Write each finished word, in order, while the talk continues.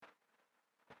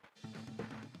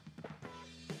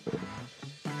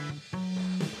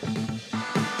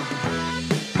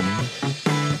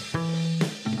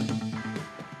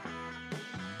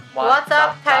What's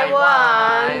up,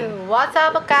 Taiwan? What's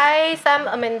up, guys? I'm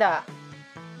Amanda.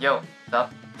 Yo, what's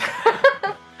up?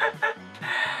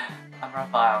 I'm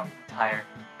Raphael. I'm tired.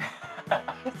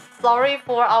 Sorry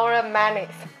for our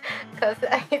manners, because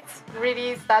it's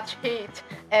really such heat.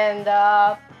 And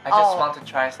I just want to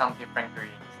try some different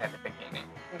greens at the beginning.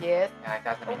 Yes. Yeah, it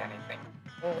doesn't mean anything.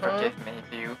 Mhm. Forgive me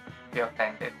if you feel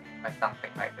offended by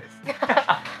something like this.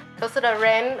 Because the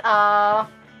rain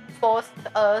forced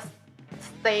us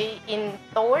stay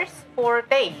indoors for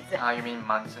days. You mean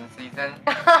monsoon season?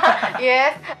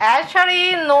 Yes,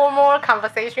 actually, no more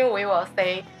conversation. We will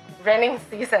say raining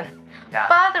season. Yeah.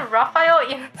 But Raphael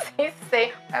insists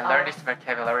say. I learned this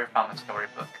vocabulary from a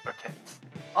storybook for kids.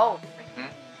 Oh. Mhm.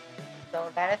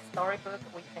 So that storybook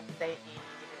we can say is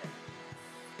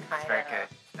It's very good.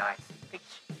 It's nice.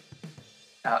 fiction.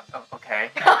 Okay.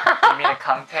 You mean the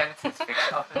content is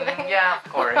fictional? Yeah,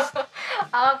 of course.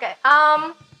 Okay.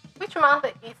 Which month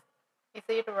is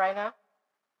it right now?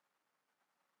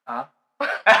 Huh?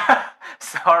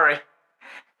 Sorry.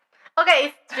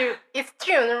 Okay, it's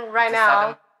June right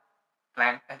now.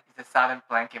 It's a sudden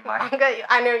blank in my Okay,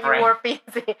 I know you brain. were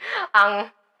busy on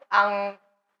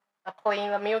playing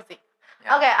the music.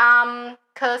 Yeah. Okay.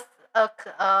 Cause a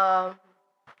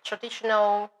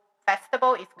traditional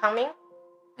festival is coming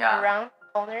around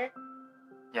corner.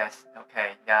 Yes.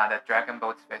 Okay. Yeah, the Dragon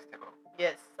Boats Festival.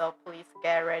 Yes. So please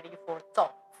get ready for Zong.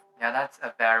 Yeah, that's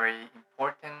a very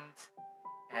important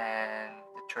and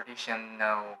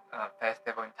traditional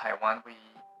festival in Taiwan. We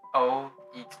all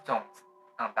eat zongs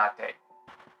on that day.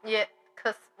 Yeah,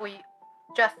 cause we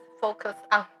just focus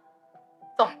on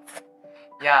songs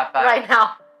Yeah, but right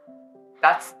now.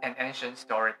 that's an ancient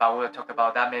story, but we'll talk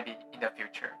about that maybe in the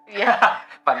future. Yeah.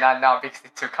 But not now because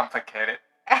it's too complicated.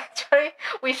 Actually,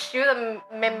 we should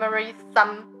memorize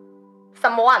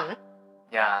someone,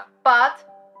 Yeah. but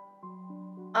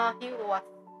he was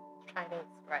Chinese,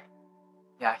 right?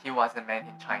 Yeah, he was a man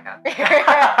in China.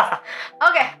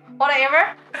 Okay,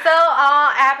 whatever. So,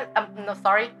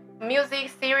 music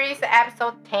series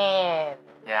episode 10.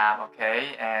 Yeah,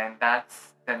 okay, and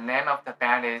that's the name of the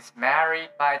band is Mary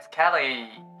Bites Kelly.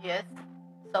 Yes.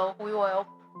 So who will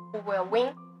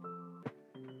win?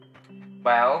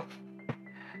 Well,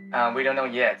 we don't know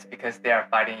yet because they are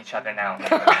fighting each other now.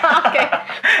 Okay,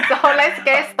 so let's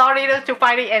get started to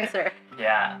find the answer.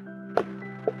 Yeah.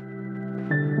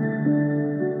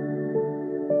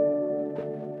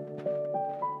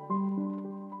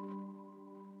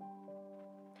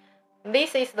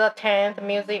 This is the 10th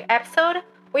music episode.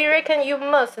 We reckon you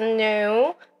must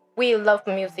know we love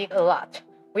music a lot.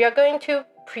 We are going to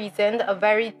present a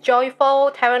very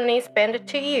joyful Taiwanese band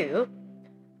to you.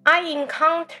 I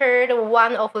encountered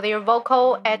one of their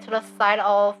vocals at the site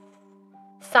of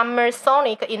Summer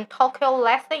Sonic in Tokyo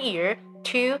last year,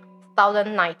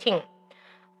 2019.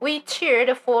 We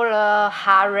cheered for the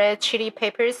Hot Red Chili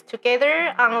Peppers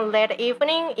together on that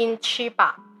evening in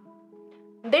Chiba.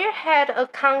 They had a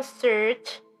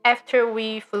concert after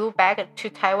we flew back to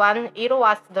Taiwan. It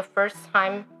was the first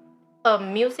time a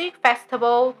music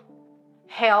festival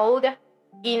held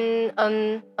in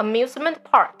an amusement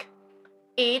park.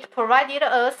 It provided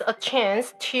us a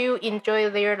chance to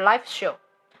enjoy their live show.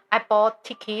 I bought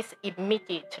tickets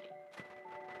immediately.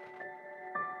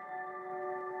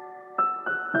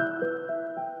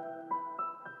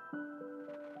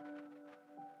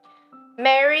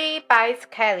 Mary Bites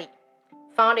Kelly,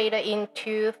 founded in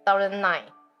 2009,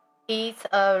 is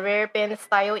a rare band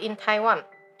style in Taiwan.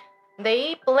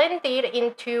 They blended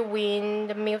into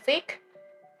wind music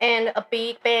and a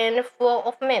big band full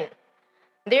of men.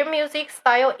 Their music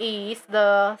style is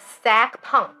the sack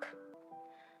punk,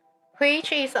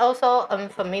 which is also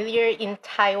unfamiliar in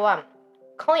Taiwan,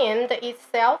 claimed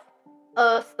itself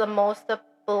as the most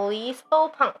blissful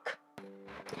punk.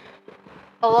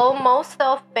 Although most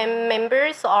of band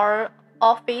members are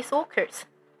office workers,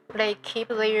 they keep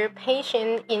their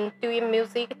passion in doing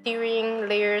music during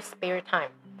their spare time.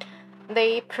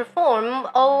 They perform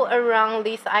all around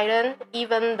this island,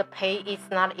 even the pay is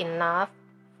not enough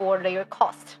for their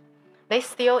cost. They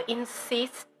still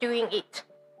insist doing it.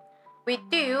 We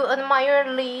do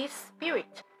admire Lee's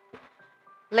spirit.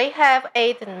 They have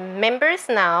 8 members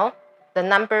now. The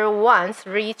number once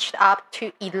reached up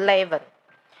to 11.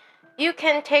 You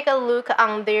can take a look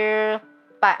on their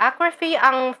biography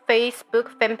on Facebook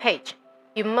fan page.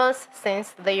 You must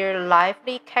sense their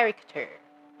lively character.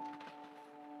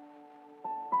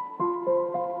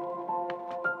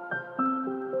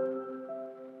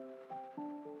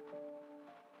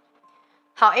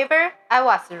 However, I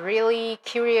was really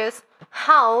curious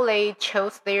how they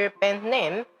chose their band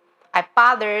name. I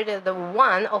bothered the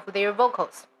one of their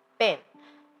vocals, Ben.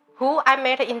 who I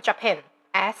met in Japan,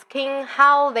 asking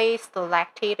how they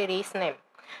selected this name.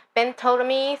 Ben told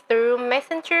me through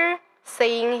Messenger,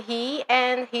 saying he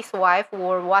and his wife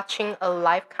were watching a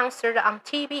live concert on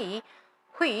TV,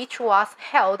 which was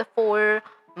held for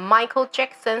Michael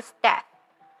Jackson's death.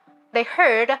 They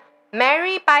heard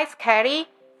Mary Bites Kelly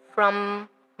from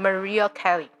Mariah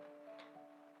Carey.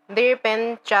 Their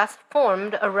band just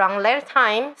formed around that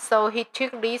time, so he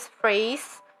took this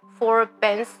phrase for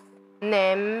band's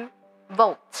name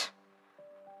vote.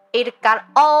 It got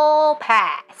all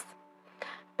passed.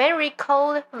 Ben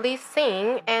recalled this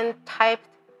scene and typed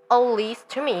all this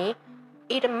to me.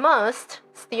 It must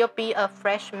still be a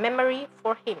fresh memory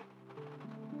for him.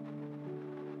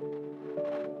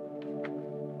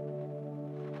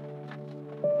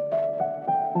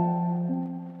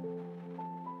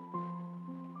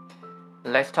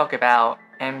 Let's talk about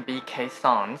MBK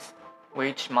songs,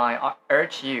 which might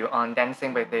urge you on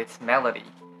dancing with its melody.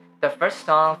 The first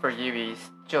song for you is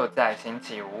就在星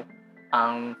期五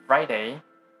on Friday,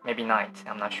 maybe night,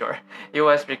 I'm not sure. It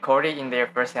was recorded in their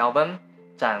first album,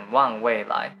 展望未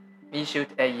来, issued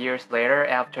 8 years later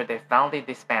after they founded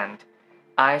this band.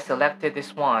 I selected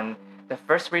this one. The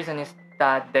first reason is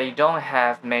that they don't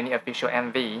have many official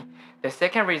MV. The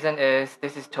second reason is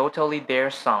this is totally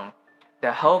their song.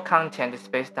 The whole content is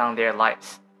based on their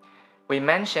lives. We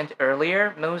mentioned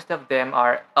earlier, most of them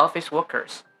are office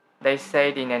workers. They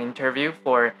said in an interview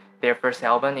for their first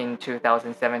album in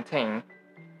 2017,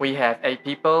 we have 8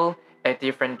 people, 8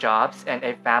 different jobs, and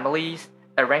 8 families.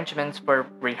 Arrangements for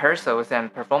rehearsals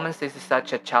and performances is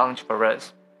such a challenge for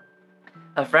us.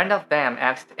 A friend of them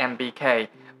asked MBK,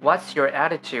 what's your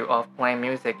attitude of playing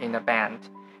music in a band?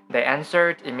 They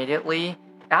answered immediately,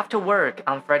 after work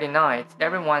on Friday nights,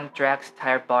 everyone drags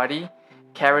tired body,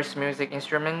 carries music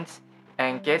instruments,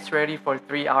 and gets ready for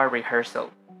 3-hour rehearsal.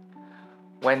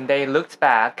 When they looked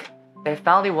back, they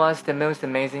found it was the most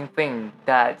amazing thing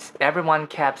that everyone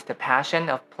kept the passion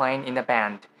of playing in a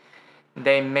band.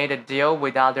 They made a deal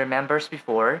with other members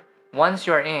before. Once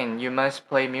you're in, you must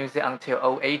play music until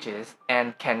old ages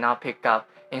and cannot pick up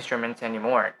instruments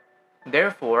anymore.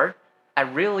 Therefore, I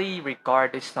really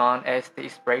regard this song as the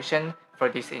inspiration for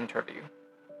this interview.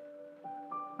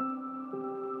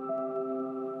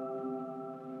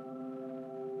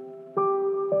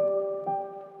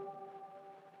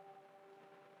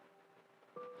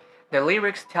 The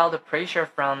lyrics tell the pressure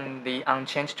from the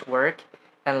unchanged work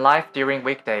and life during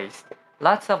weekdays.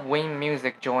 Lots of wind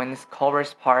music joins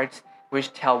chorus parts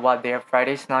which tell what their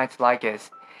Friday nights like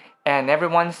is. And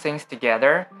everyone sings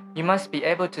together. You must be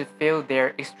able to feel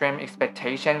their extreme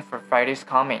expectation for Friday's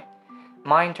coming.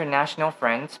 My international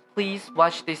friends, please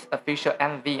watch this official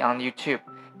MV on YouTube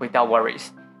without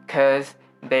worries, cause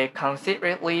they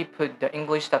considerately put the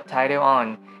English subtitle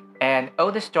on, and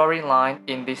all the storyline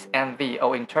in this MV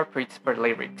all interprets for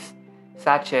lyrics,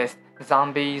 such as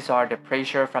zombies are the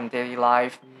pressure from daily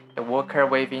life, the worker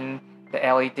waving the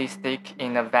LED stick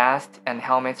in a vest, and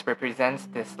helmets represents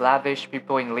the slavish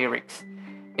people in lyrics.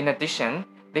 In addition,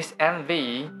 this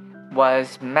MV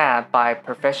was made by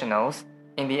professionals.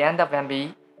 In the end of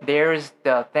MV, there's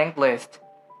the thank list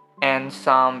and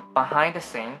some behind the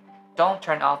scene. Don't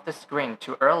turn off the screen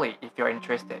too early if you're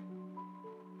interested.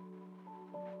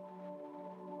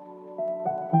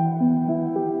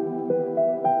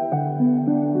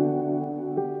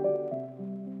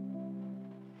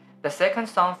 The second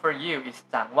song for you is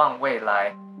展望未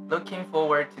来, looking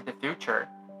forward to the future.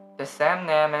 The same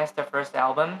name as the first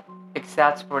album,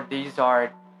 except for these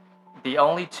are the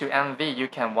only 2 MV you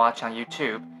can watch on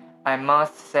YouTube. I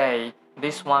must say,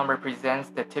 this one represents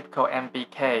the typical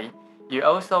MBK. You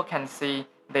also can see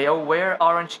they all wear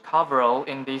orange coverall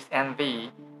in this MV.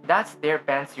 That's their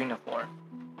band's uniform.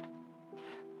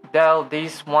 Though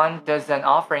this one doesn't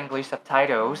offer English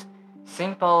subtitles,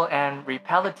 simple and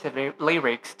repetitive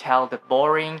lyrics tell the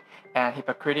boring and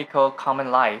hypocritical common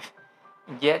life.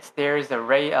 Yet there is a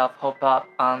ray of hope up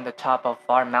on the top of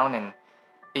far mountain.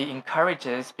 It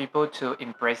encourages people to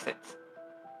embrace it.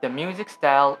 The music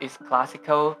style is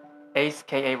classical,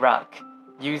 aka rock,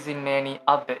 using many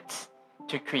upbeats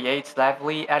to create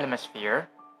lively atmosphere.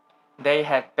 They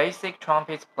have basic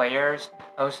trumpet players,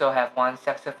 also have one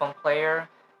saxophone player,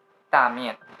 Da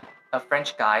Mian, a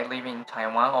French guy living in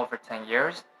Taiwan over 10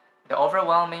 years. The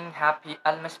overwhelming happy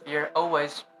atmosphere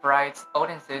always brights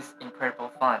audiences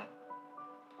incredible fun.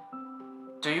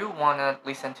 Do you wanna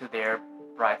listen to their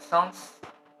bright songs?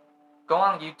 Go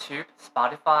on YouTube,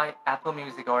 Spotify, Apple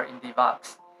Music, or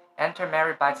IndieVox. Enter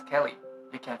Mary Bites Kelly.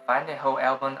 You can find the whole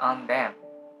album on them.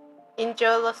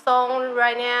 Enjoy the song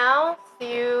right now.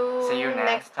 See you See you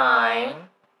next time.